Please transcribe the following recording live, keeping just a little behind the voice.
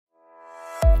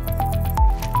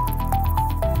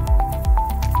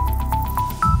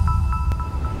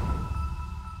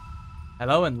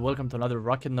Hello and welcome to another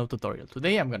Rocket Node tutorial.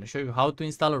 Today I'm going to show you how to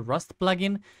install a Rust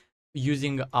plugin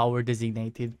using our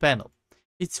designated panel.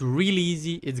 It's really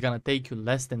easy, it's going to take you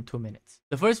less than 2 minutes.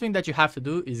 The first thing that you have to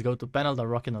do is go to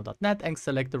panel.rocketnode.net and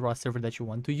select the Rust server that you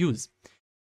want to use.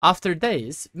 After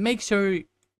this, make sure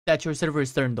that your server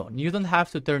is turned on. You don't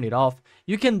have to turn it off.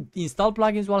 You can install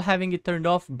plugins while having it turned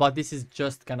off, but this is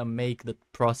just going to make the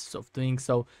process of doing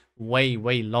so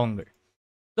way longer.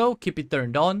 So keep it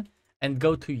turned on and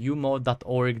go to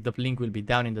umod.org. The link will be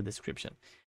down in the description.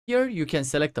 Here you can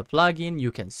select a plugin,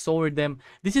 you can sort them.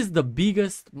 This is the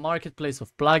biggest marketplace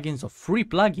of plugins, of free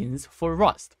plugins for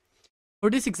Rust. For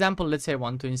this example, let's say I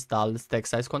want to install the Stack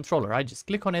Size Controller. I just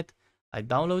click on it, I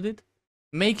download it.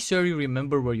 Make sure you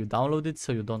remember where you downloaded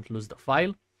so you don't lose the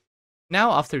file.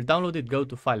 Now after downloaded, go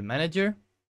to File Manager,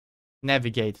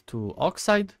 navigate to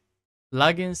Oxide,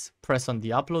 Plugins, press on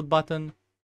the upload button.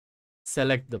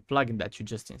 Select the plugin that you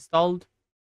just installed.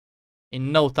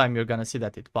 In no time, you're gonna see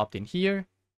that it popped in here.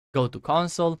 Go to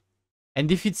console.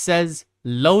 And if it says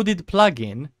loaded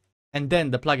plugin, and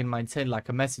then the plugin might send like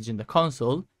a message in the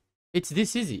console, it's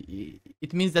this easy.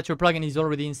 It means that your plugin is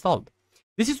already installed.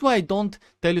 This is why I don't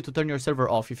tell you to turn your server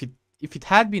off. If it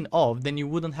had been off, then you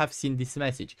wouldn't have seen this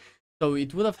message. So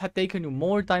it would have taken you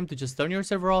more time to just turn your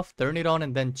server off, turn it on,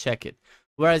 and then check it.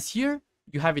 Whereas here,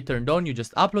 you have it turned on, you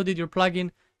just uploaded your plugin.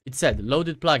 It said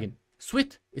loaded plugin.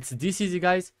 Sweet. It's this easy,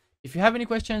 guys. If you have any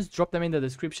questions, drop them in the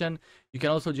description. You can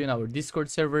also join our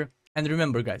Discord server. And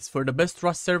remember, guys, for the best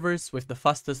Rust servers with the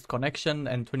fastest connection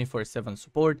and 24/7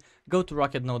 support, go to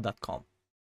rocketnode.com.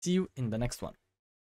 See you in the next one.